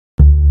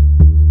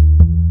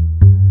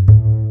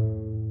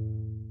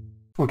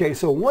Okay,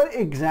 so what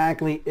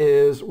exactly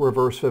is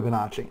reverse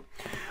Fibonacci?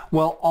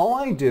 Well, all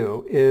I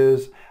do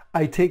is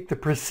I take the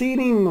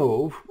preceding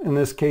move, in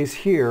this case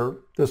here,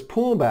 this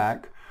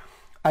pullback,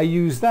 I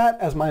use that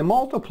as my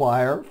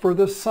multiplier for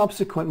the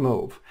subsequent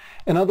move.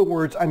 In other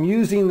words, I'm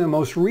using the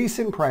most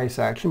recent price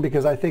action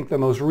because I think the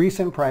most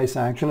recent price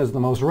action is the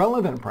most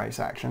relevant price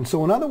action.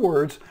 So in other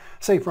words,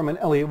 say from an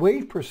Elliott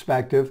wave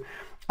perspective,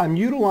 I'm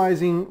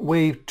utilizing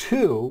wave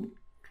 2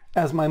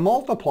 as my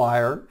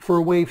multiplier for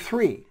wave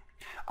 3.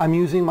 I'm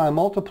using my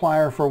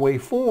multiplier for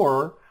wave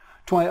 4,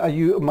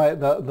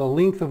 the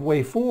length of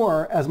wave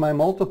 4 as my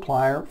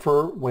multiplier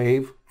for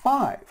wave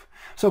 5.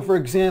 So for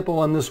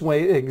example, in this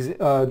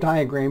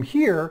diagram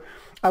here,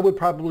 I would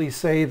probably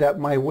say that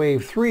my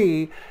wave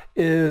 3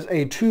 is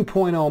a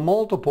 2.0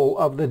 multiple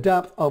of the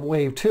depth of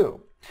wave 2.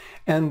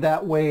 And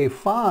that wave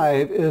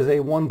 5 is a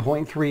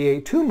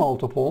 1.382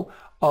 multiple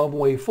of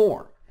wave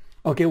 4.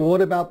 Okay, well,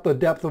 what about the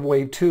depth of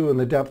wave 2 and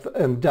the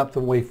depth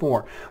of wave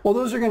 4? Well,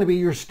 those are going to be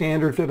your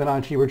standard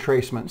Fibonacci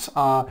retracements.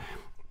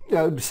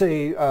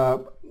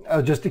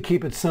 Just to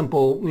keep it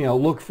simple,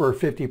 look for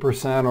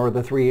 50% or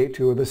the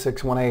 382 or the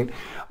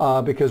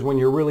 618, because when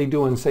you're really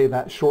doing, say,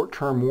 that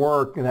short-term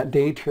work and that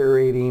day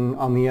trading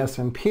on the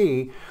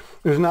S&P,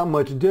 there's not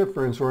much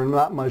difference or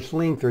not much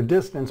length or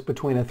distance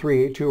between a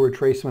 382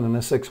 retracement and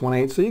a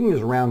 618, so you can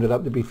just round it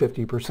up to be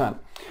 50%.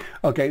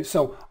 Okay,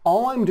 so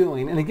all I'm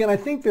doing, and again, I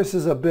think this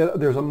is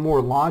there's a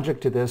more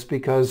logic to this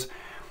because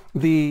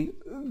the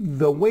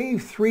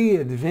wave 3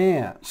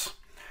 advance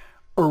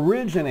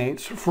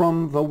originates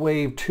from the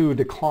wave 2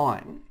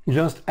 decline,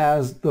 just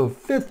as the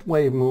 5th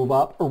wave move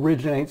up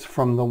originates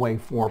from the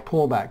wave 4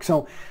 pullback.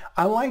 So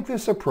I like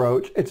this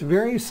approach. It's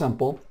very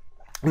simple.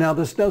 Now,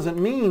 this doesn't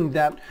mean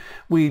that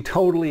we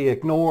totally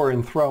ignore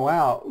and throw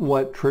out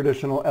what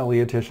traditional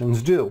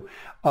Elliotticians do.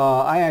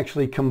 I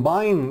actually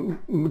combine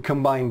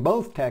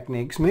both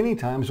techniques many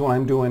times when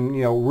I'm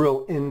doing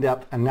real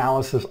in-depth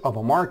analysis of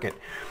a market.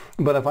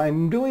 But if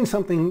I'm doing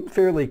something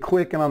fairly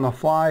quick and on the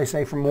fly,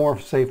 say from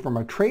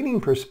a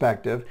trading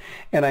perspective,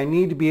 and I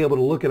need to be able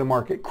to look at a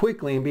market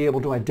quickly and be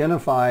able to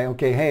identify,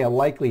 okay, hey, a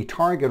likely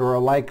target or a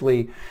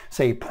likely,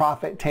 say,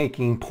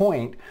 profit-taking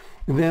point,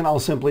 then I'll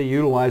simply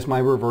utilize my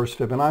reverse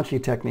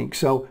Fibonacci technique.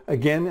 So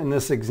again, in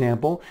this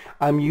example,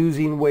 I'm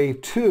using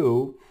wave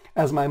 2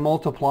 as my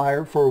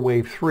multiplier for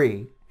wave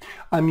 3.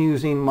 I'm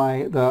using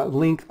the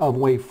length of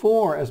wave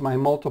 4 as my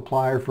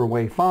multiplier for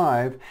wave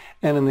 5.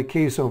 And in the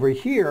case over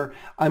here,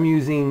 I'm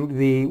using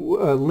the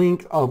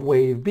length of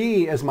wave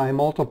B as my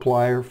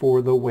multiplier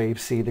for the wave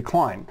C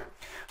decline.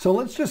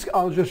 So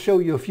I'll just show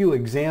you a few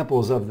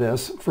examples of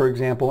this. For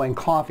example, in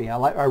coffee.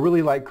 I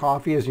really like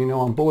coffee. As you know,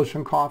 I'm bullish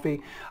on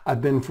coffee.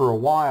 I've been for a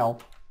while.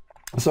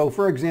 So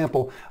for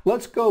example,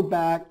 let's go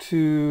back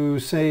to,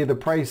 say, the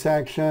price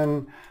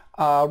action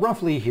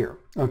roughly here.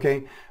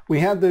 Okay, we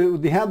have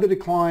the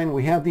decline,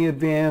 we have the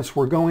advance,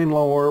 we're going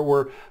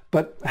lower,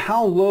 but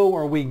how low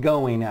are we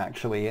going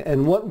actually?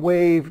 And what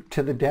wave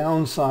to the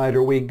downside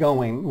are we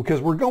going?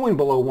 Because we're going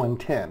below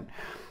 110.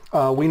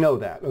 We know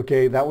that,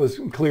 okay? That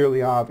was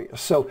clearly obvious.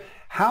 So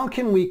how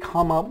can we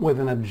come up with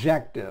an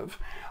objective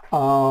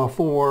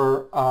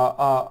for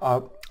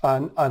a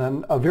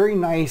very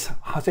nice,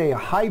 say, a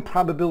high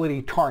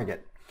probability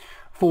target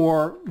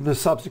for the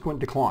subsequent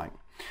decline?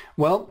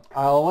 Well,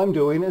 all I'm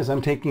doing is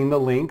I'm taking the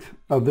length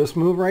of this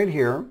move right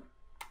here,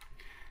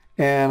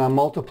 and I'm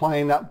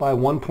multiplying that by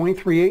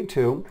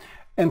 1.382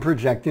 and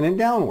projecting it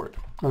downward.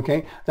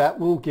 Okay, that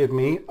will give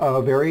me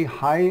a very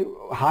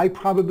high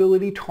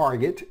probability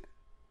target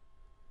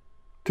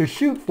to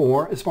shoot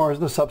for as far as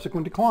the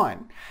subsequent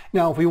decline.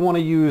 Now, if we want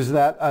to use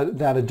that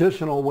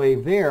additional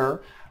wave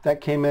there,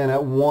 that came in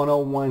at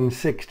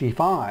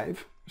 101.65.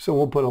 So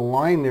we'll put a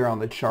line there on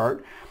the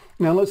chart.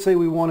 Now, let's say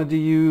we wanted to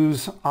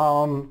use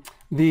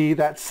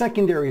that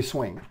secondary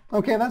swing.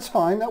 Okay, that's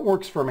fine. That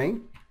works for me.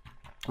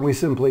 We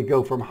simply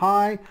go from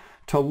high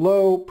to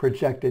low,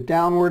 project it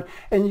downward,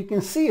 and you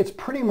can see it's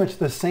pretty much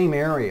the same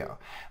area.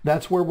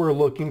 That's where we're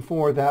looking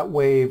for that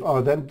wave,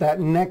 that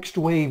next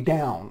wave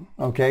down.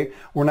 Okay,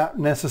 we're not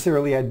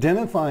necessarily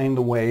identifying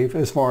the wave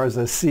as far as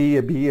a C,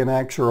 a B, an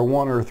X, or a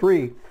 1 or a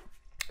 3.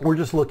 We're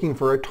just looking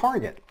for a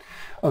target.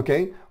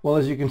 Okay, well,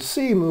 as you can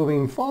see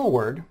moving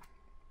forward,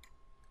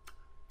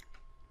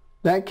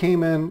 that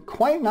came in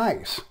quite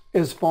nice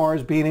as far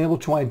as being able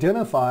to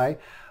identify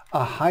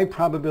a high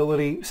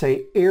probability,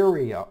 say,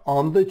 area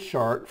on the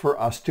chart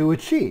for us to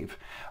achieve.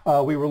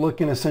 We were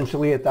looking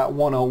essentially at that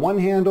 101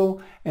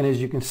 handle, and as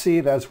you can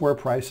see, that's where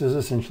prices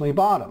essentially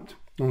bottomed.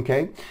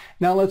 Okay,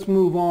 now let's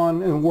move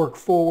on and work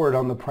forward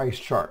on the price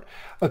chart.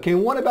 Okay,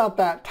 what about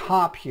that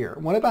top here?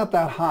 What about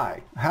that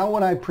high? How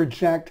would I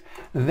project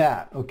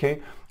that?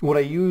 Okay, would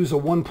I use a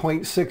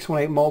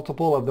 1.618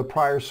 multiple of the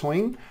prior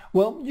swing?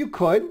 Well, you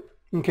could.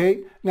 Okay,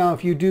 now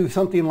if you do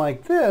something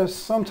like this,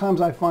 sometimes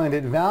I find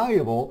it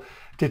valuable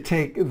to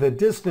take the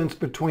distance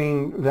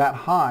between that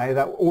high,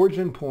 that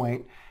origin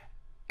point,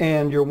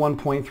 and your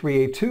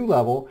 1.382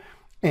 level,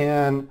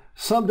 and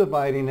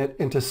subdividing it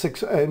into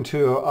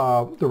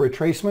the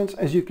retracements,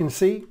 as you can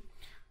see.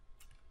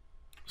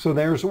 So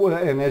there's,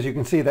 and as you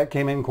can see, that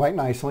came in quite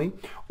nicely.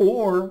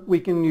 Or we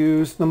can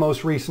use the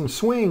most recent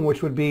swing,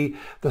 which would be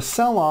the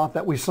sell-off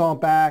that we saw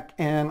back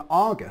in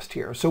August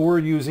here. So we're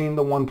using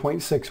the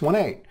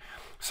 1.618.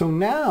 So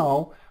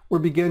now we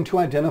begin to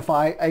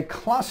identify a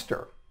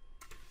cluster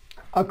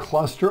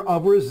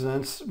of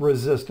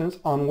resistance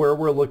on where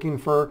we're looking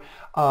for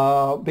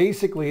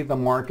basically the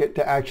market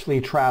to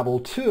actually travel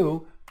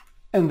to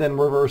and then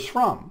reverse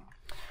from.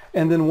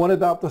 And then what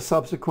about the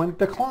subsequent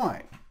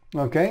decline?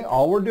 Okay,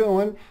 all we're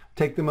doing,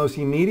 take the most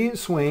immediate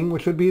swing,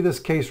 which would be this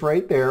case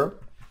right there,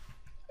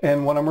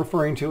 and what I'm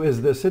referring to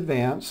is this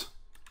advance,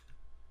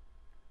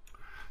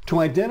 to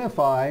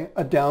identify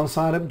a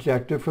downside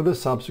objective for the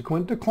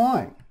subsequent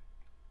decline.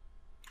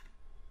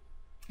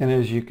 And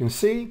as you can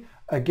see,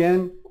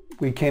 again,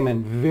 we came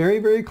in very,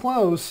 very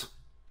close,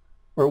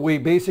 or we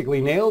basically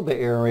nailed the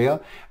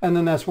area, and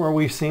then that's where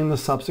we've seen the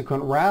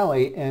subsequent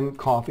rally and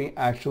coffee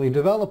actually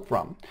develop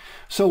from.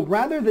 So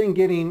rather than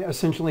getting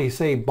essentially,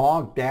 say,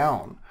 bogged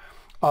down,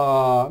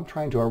 I'm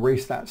trying to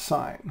erase that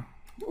sign.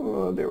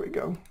 Oh, there we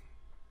go.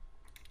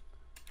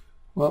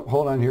 Well,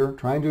 hold on here,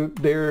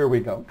 there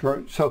we go.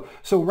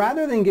 So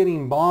rather than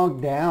getting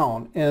bogged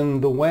down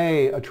in the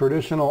way a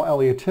traditional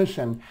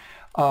Elliotician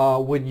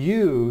would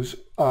use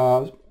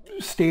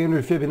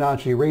standard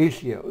Fibonacci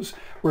ratios,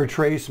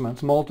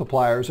 retracements,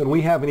 multipliers, and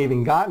we haven't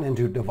even gotten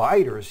into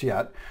dividers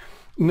yet.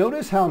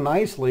 Notice how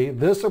nicely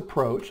this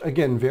approach,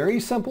 again, very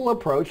simple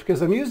approach,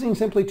 because I'm using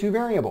simply two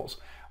variables,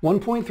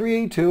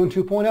 1.382 and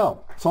 2.0.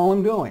 That's all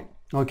I'm doing,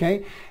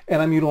 okay?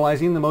 And I'm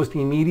utilizing the most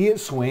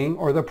immediate swing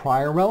or the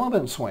prior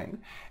relevant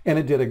swing. And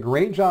it did a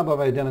great job of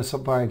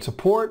identifying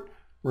support,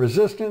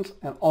 resistance,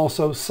 and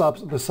also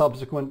the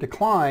subsequent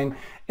decline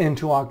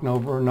into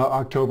October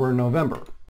and November.